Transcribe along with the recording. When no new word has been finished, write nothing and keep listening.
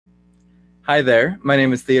Hi there, my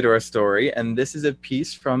name is Theodore Story, and this is a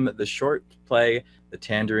piece from the short play The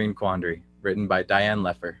Tangerine Quandary, written by Diane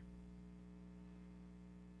Leffer.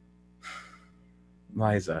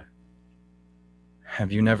 Liza,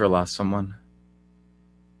 have you never lost someone?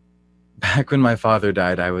 Back when my father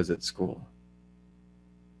died, I was at school.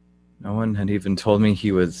 No one had even told me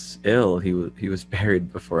he was ill. He was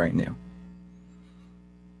buried before I knew.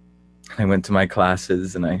 I went to my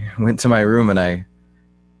classes and I went to my room and I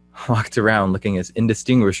walked around looking as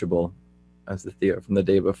indistinguishable as the Theo from the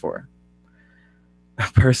day before.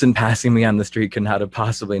 A person passing me on the street could not have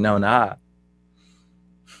possibly known,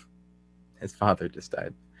 his father just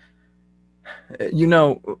died. You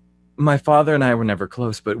know, my father and I were never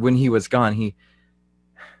close, but when he was gone, he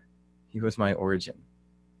was my origin.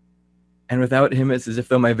 And without him, it's as if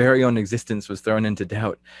though my very own existence was thrown into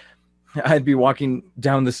doubt. I'd be walking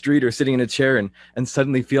down the street or sitting in a chair and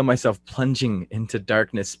suddenly feel myself plunging into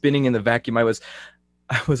darkness, spinning in the vacuum. I was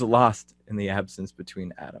lost in the absence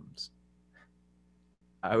between atoms.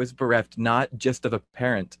 I was bereft not just of a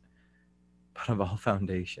parent, but of all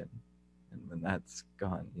foundation. And when that's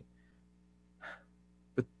gone,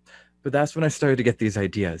 but but that's when I started to get these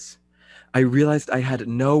ideas. I realized I had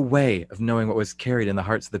no way of knowing what was carried in the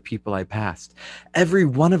hearts of the people I passed. Every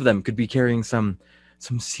one of them could be carrying some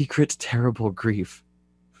secret terrible grief.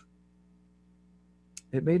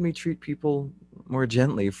 It made me treat people more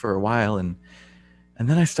gently for a while, and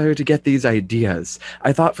then I started to get these ideas.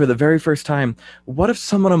 I thought for the very first time, what if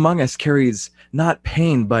someone among us carries not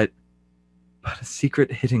pain but a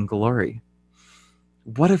secret hidden glory?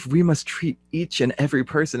 What if we must treat each and every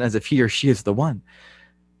person as if he or she is the one?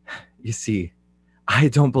 You see, I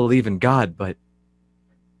don't believe in God, but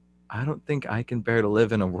I don't think I can bear to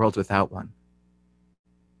live in a world without one.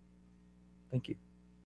 Thank you.